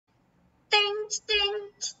Sting,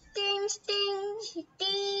 sting, sting,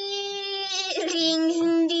 ding,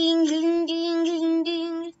 ding, ding, ding, ding,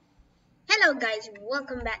 ding. Hello guys,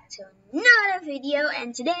 welcome back to another video,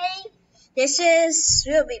 and today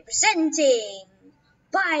we'll be presenting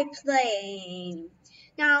Biplane.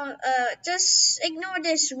 Now, just ignore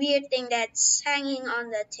this weird thing that's hanging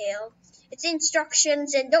on the tail. It's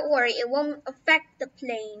instructions, and don't worry, it won't affect the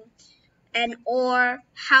plane and or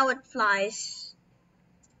how it flies.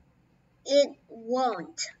 It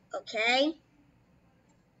won't, okay?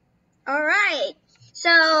 Alright, so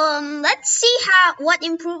let's see what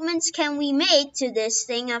improvements can we make to this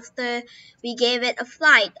thing after we gave it a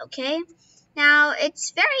flight, okay? Now,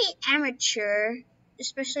 it's very amateur,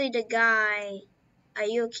 especially the guy. Are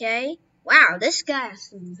you okay? Wow, this guy has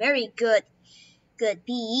some very good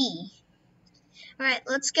BE. Alright,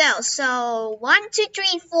 let's go. So, 1, 2,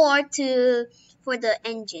 3, 4 for the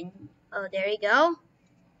engine. Oh, there you go.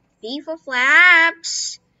 V for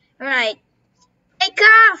flaps. Alright. Take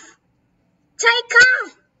off! Take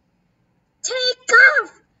off! Take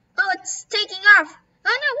off! Oh, it's taking off.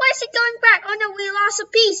 Oh no, why is it going back? Oh no, we lost a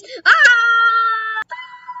piece. Ah!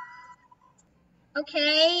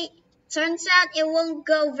 Okay. Turns out it won't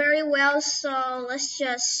go very well, so let's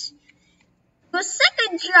just do a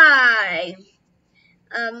second try.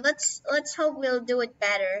 Let's hope we'll do it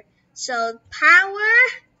better. So power,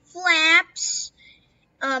 flaps,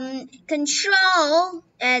 control,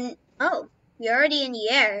 and oh, we're already in the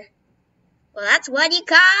air. Well, that's what you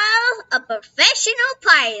call a professional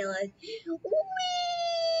pilot. Whee!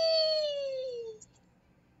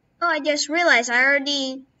 Oh, I just realized I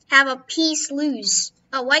already have a piece loose.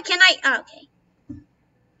 Oh, why can't I? Oh, okay.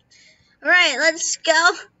 Alright, let's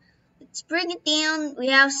go. Let's bring it down. We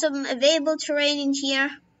have some available terrain in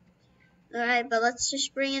here. Alright, but let's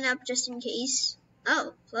just bring it up just in case.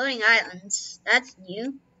 Oh, floating islands. That's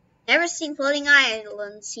new. Never seen floating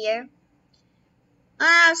islands here.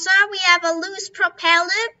 So we have a loose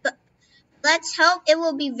propeller, but let's hope it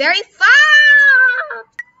will be very far.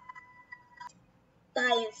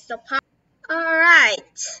 That is the part.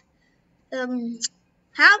 Alright.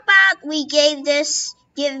 How about we give this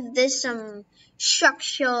some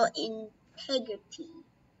structural integrity?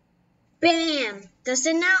 Bam! Does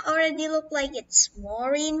it now already look like it's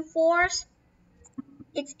more reinforced?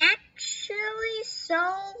 It's actually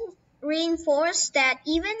so reinforced that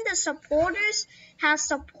even the supporters have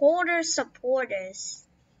supporters.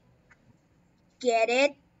 Get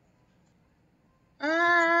it? Can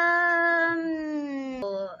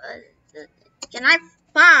I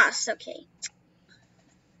pass? Okay.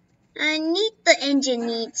 The engine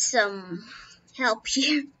needs some help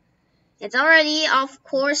here. It's already off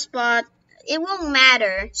course, but it won't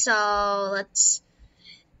matter. So let's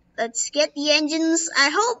get the engines. I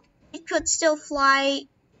hope it could still fly,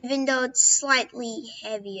 even though it's slightly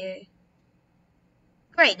heavier.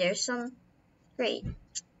 Great, there's some. Great.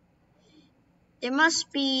 There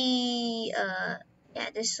must be,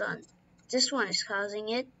 yeah, this one. This one is causing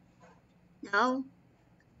it. No.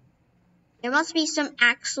 There must be some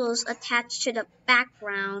axles attached to the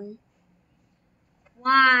background.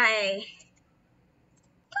 Why?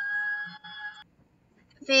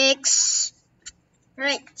 Fix.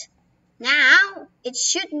 Right. Now, it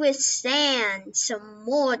should withstand some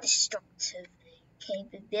more destructive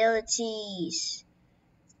capabilities.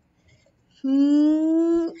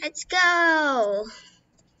 Let's go.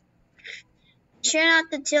 Try not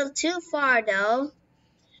to tilt too far though.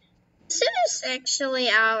 This is actually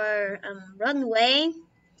our runway.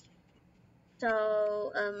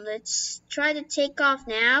 So let's try to take off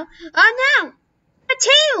now. Oh no! Our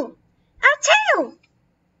tail! Our tail!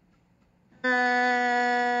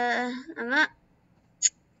 I'm not.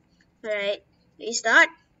 Alright, restart.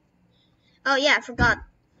 Oh yeah, I forgot.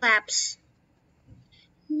 Flaps.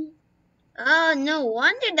 Oh, no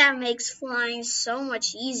wonder that makes flying so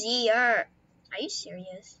much easier. Are you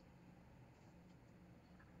serious?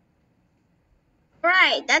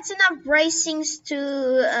 Right, that's enough bracings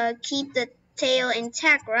to keep the tail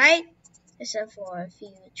intact, right? Except for a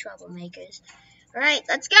few troublemakers. Alright,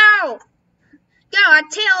 let's go! Go, our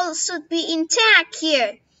tail should be intact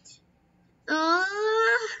here. Oh,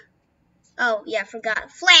 yeah,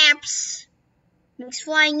 forgot. Flaps! Makes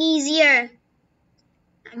flying easier.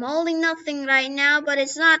 I'm holding nothing right now, but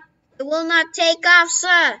it will not take off,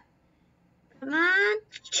 sir. Come on.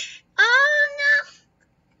 Oh no!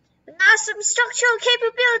 We lost some structural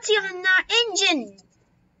capability on our engine.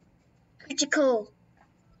 Critical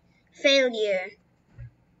failure.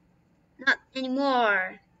 Not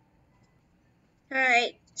anymore.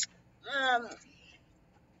 Alright.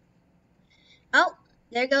 Oh,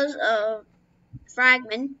 there goes a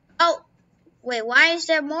fragment. Oh, Wait, why is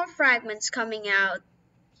there more fragments coming out?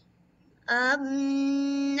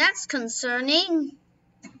 That's concerning.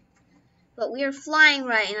 But we're flying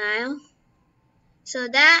right now. So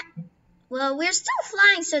that, well, we're still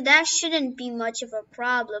flying, so that shouldn't be much of a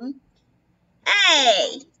problem.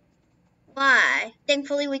 Hey! Why?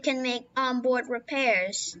 Thankfully we can make onboard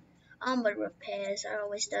repairs. Onboard repairs are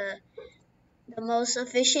always the most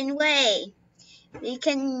efficient way. We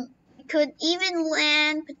could even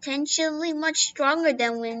land potentially much stronger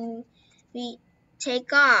than when we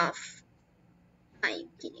take off. Are you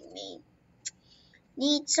kidding me?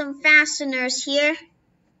 Need some fasteners here.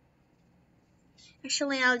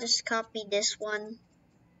 Actually, I'll just copy this one.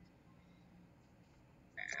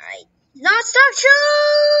 Alright. Not stop shoot!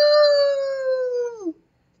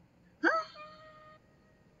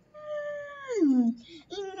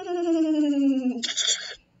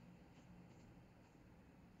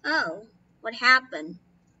 Oh, what happened?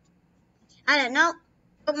 I don't know.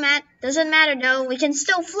 Doesn't matter though. We can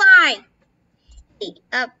still fly.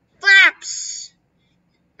 Flaps.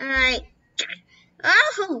 Alright.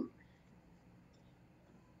 Oh!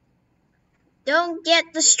 Don't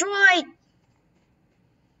get destroyed.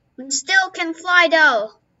 We still can fly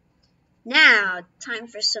though. Now, time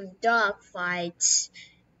for some dogfights.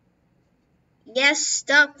 Yes,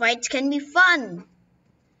 dogfights can be fun.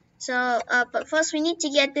 So, but first we need to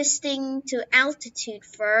get this thing to altitude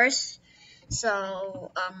first.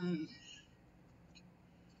 So,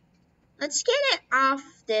 let's get it off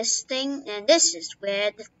this thing, and this is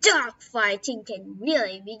where the dogfighting can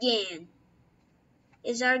really begin.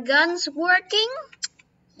 Is our guns working?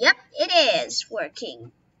 Yep, it is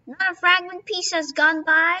working. Not a fragment piece has gone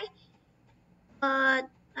by, but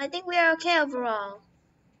I think we are okay overall.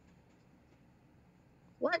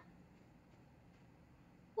 What?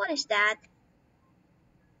 What is that?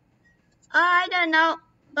 I don't know.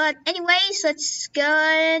 But anyways, let's go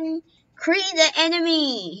and create the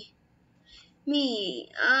enemy. Oh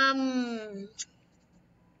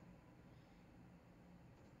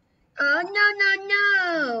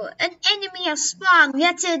no. An enemy has spawned. We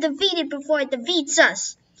have to defeat it before it defeats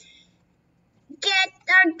us. Get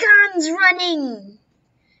our guns running.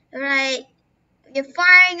 Alright. We're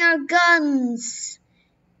firing our guns.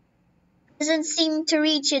 Doesn't seem to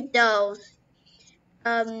reach it though.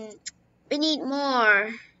 We need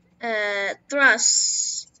more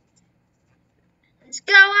thrusts. Let's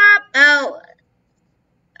go up. Oh.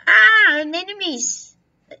 Enemies.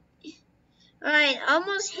 Alright,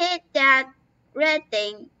 almost hit that red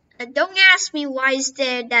thing. Don't ask me why is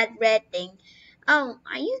there that red thing. Oh,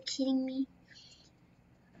 are you kidding me?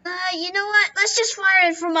 You know what? Let's just fire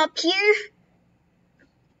it from up here.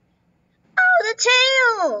 Oh, the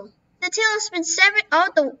tail! The tail has been severed. Oh,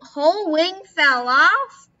 the whole wing fell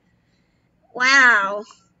off? Wow.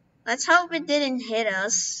 Let's hope it didn't hit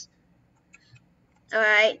us.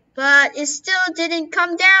 Alright, but it still didn't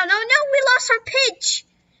come down. Oh no, we lost our pitch!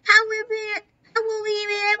 How will we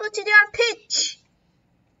be able to do our pitch?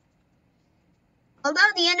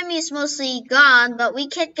 Although the enemy is mostly gone, but we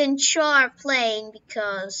can control our plane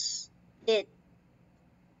because it's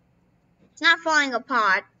not falling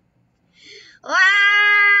apart.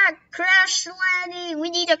 Ah! Crash landing!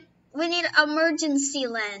 We need an emergency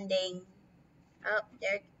landing. Oh,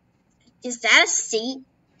 there. Is that a seat?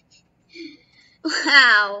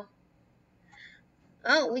 Wow.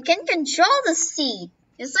 Oh, we can control the seat.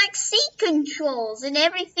 It's like seat controls in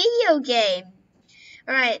every video game.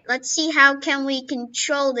 Alright, let's see how can we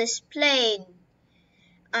control this plane.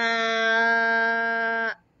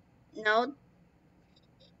 No.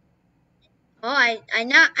 Oh, I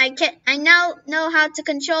now know how to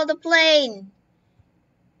control the plane.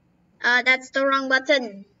 That's the wrong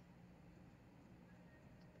button.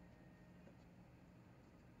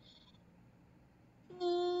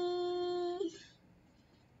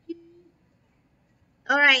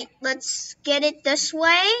 Alright, let's get it this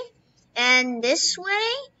way, and this way,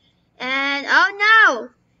 and oh no!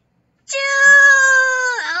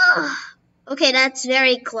 Okay, that's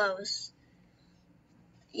very close.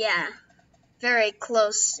 Yeah, very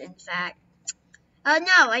close in fact. Oh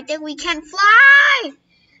no, I think we can fly!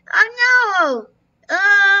 Oh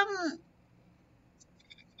no!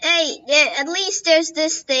 Hey, at least there's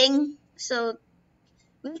this thing, so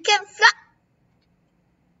we can fly.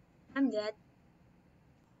 I'm dead.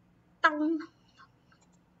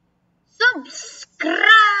 Subscribe!